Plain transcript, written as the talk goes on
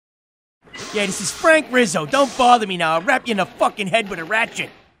Yeah, this is Frank Rizzo. Don't bother me now. I'll wrap you in the fucking head with a ratchet.